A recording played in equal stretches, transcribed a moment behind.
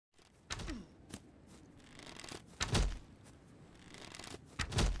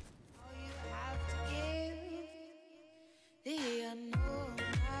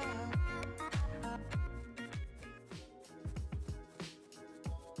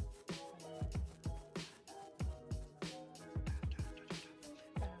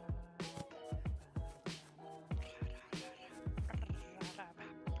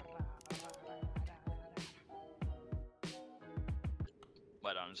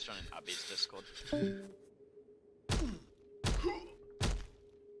wait, I'm just joining Abby's Discord. Here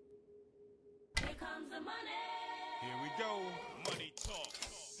comes the money. Here we go. Money talk.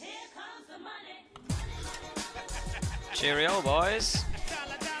 Here comes the money. Cheerio, boys.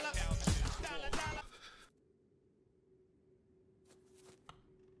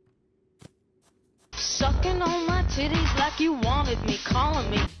 Sucking on my titties like you wanted me, calling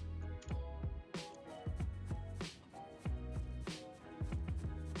me.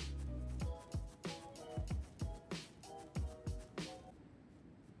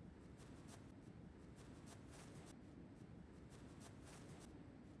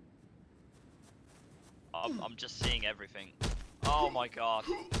 I'm just seeing everything. Oh my god.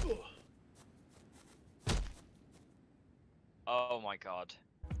 Oh my god.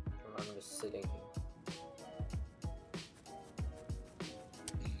 I'm just sitting here.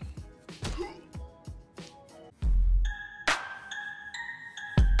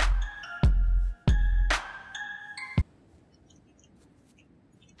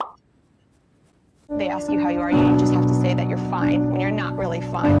 They ask you how you are, you just have to say that you're fine when you're not really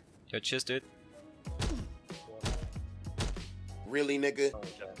fine. Yo, cheers, dude. Really, nigga? Oh,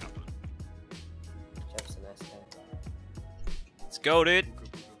 Jeff's an S. Let's go, dude.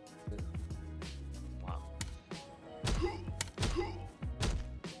 Wow.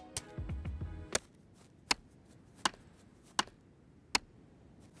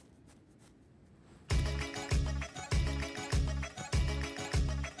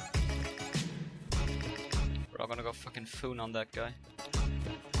 We're all gonna go fucking foon on that guy.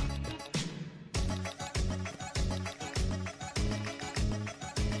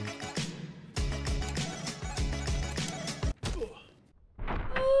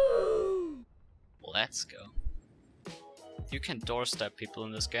 Let's go. You can doorstep people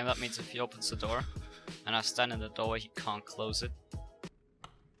in this game. That means if he opens the door and I stand in the doorway, he can't close it.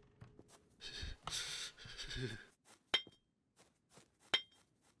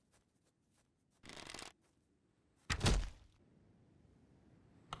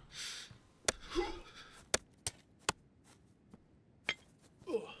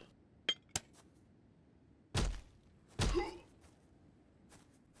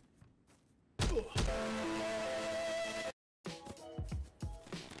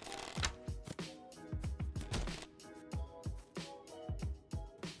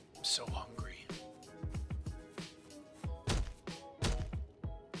 I'm so hungry.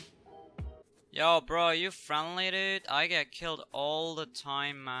 Yo, bro, are you friendly, dude? I get killed all the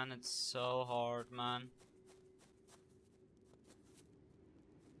time, man. It's so hard, man.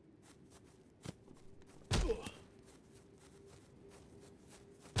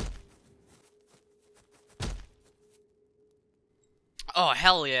 Oh,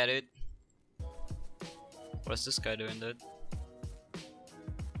 hell yeah, dude. What is this guy doing, dude?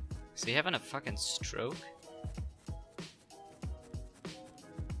 Is he having a fucking stroke?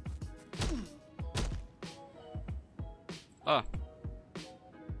 Oh.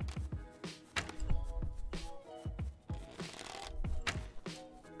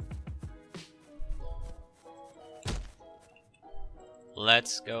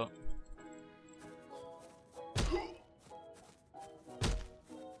 Let's go.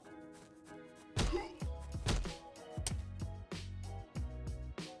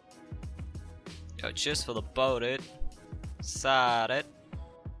 Yo, cheers for the boat, dude. Sad it.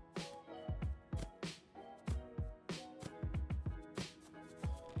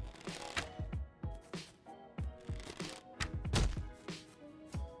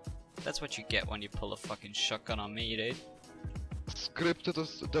 That's what you get when you pull a fucking shotgun on me, dude. Scripted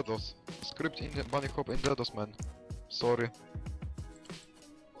as DDoS. Script in bunny hop in DDoS, man. Sorry.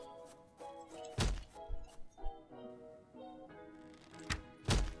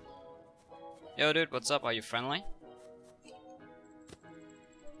 Yo, dude, what's up? Are you friendly? I'm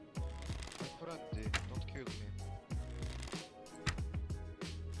friendly, don't kill me.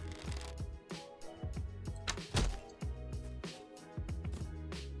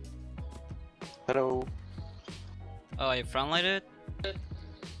 Hello. Oh, are you friendly, dude?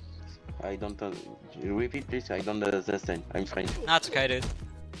 I don't repeat please, I don't understand. I'm French. That's okay, dude.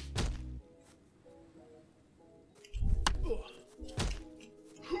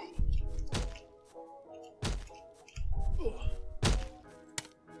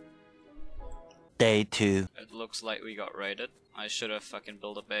 Day 2. It looks like we got raided. I should have fucking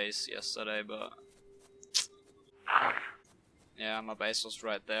built a base yesterday, but yeah, my base was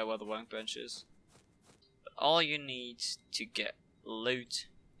right there where the workbench is. But all you need to get loot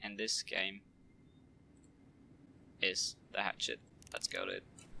in this game is the hatchet. Let's go, dude.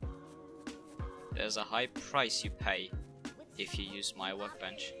 There's a high price you pay if you use my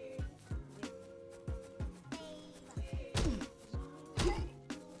workbench.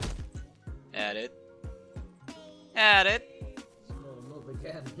 Edit. Edit. No, not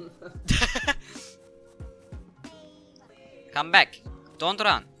again. Come back. Don't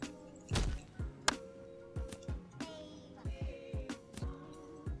run.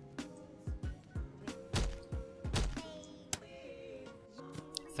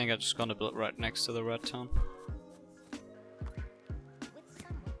 I think I'm just gonna build right next to the red town.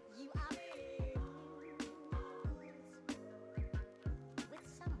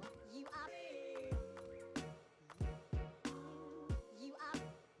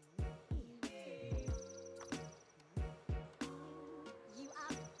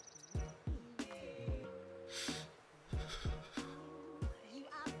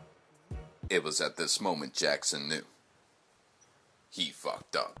 It was at this moment Jackson knew. He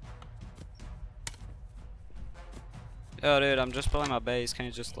fucked up. Yo dude, I'm just building my base, can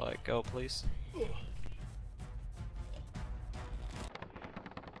you just like go please?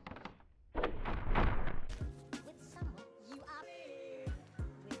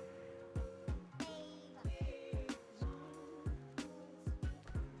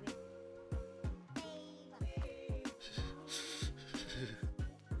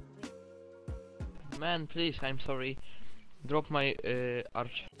 Man, please, I'm sorry. Drop my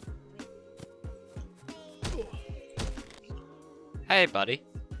arch. Hey buddy.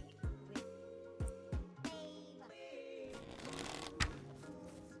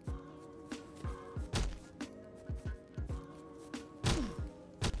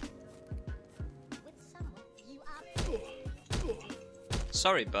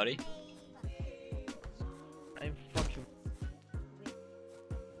 Sorry buddy. I'm fucking.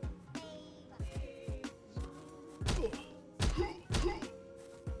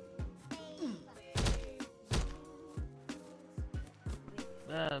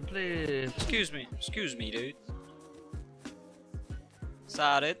 Man, please. Excuse me dude.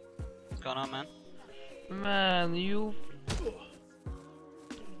 Started. What's going on man? Man, you.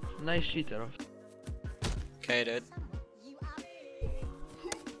 Nice cheater. Okay dude.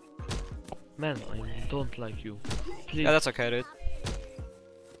 Man, I don't like you. Please. Yeah, that's okay dude.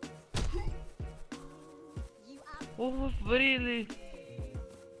 Oh, really?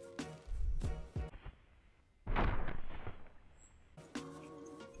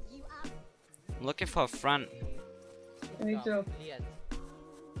 I'm looking for a friend. Me too.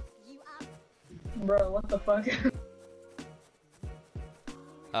 Bro, what the fuck?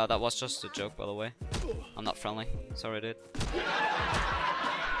 That was just a joke by the way. I'm not friendly. Sorry dude.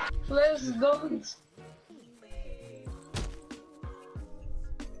 Please don't.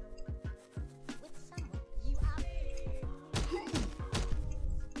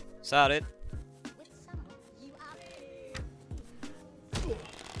 Started.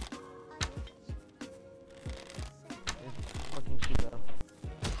 Fucking cheater.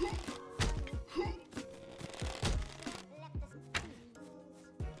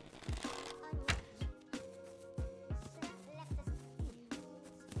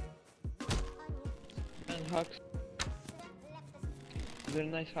 And hacks. Very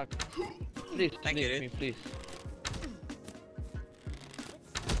nice hack. Please, Thank you, leave dude. me, please.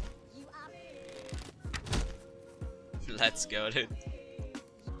 Let's go dude.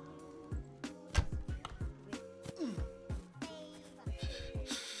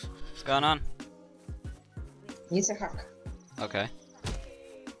 What's going on? He's a hack. Okay.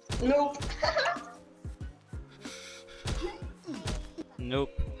 Nope. Nope.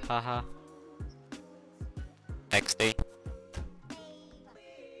 Haha. XD.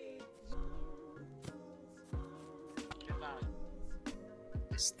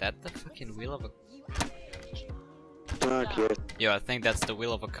 Is that the fucking wheel of a... Fuck yes. Yo, I think that's the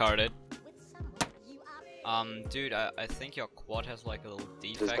wheel of a car, dude. Dude, I think your quad has like a little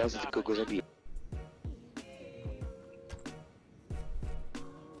This defect. guy's go zabije.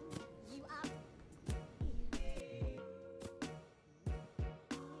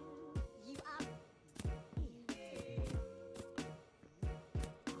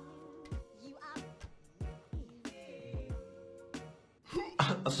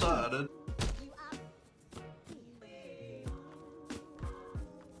 Aside.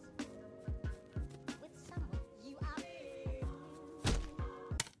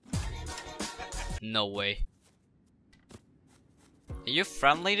 No way. Are you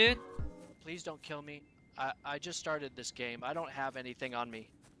friendly, dude? Please don't kill me. I just started this game. I don't have anything on me.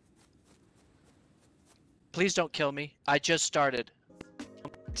 Please don't kill me. I just started.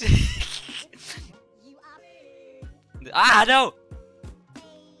 Ah, no!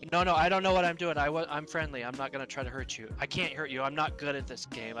 No, I don't know what I'm doing. I'm friendly. I'm not gonna try to hurt you. I can't hurt you. I'm not good at this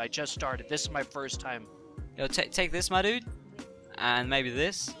game. I just started. This is my first time. Yo, take this, my dude, and maybe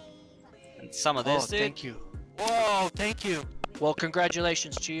this, and some of this, dude. Thank you. Whoa, thank you. Well,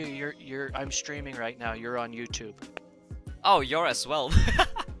 congratulations to you. I'm streaming right now. You're on YouTube. Oh, you're as well.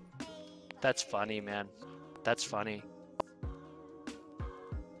 That's funny, man. That's funny.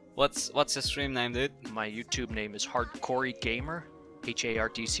 What's your stream name, dude? My YouTube name is Hardcore Gamer.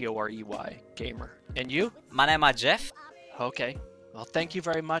 HARDCOREY Gamer. And you? My name is Jeff. Okay. Well, thank you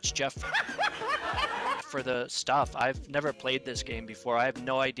very much, Jeff, for the stuff. I've never played this game before. I have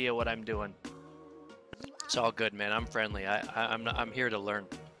no idea what I'm doing. It's all good, man. I'm friendly. I'm here to learn.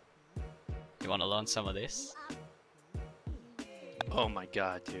 You want to learn some of this? Oh my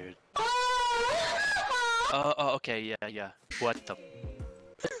god, dude. Okay, yeah. What the?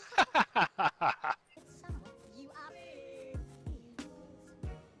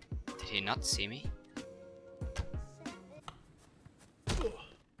 Did he not see me?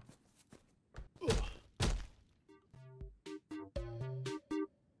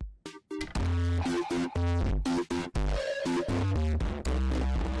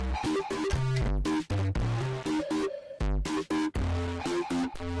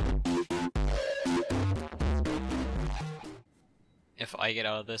 If I get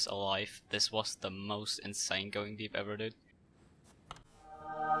out of this alive, this was the most insane going deep ever, dude.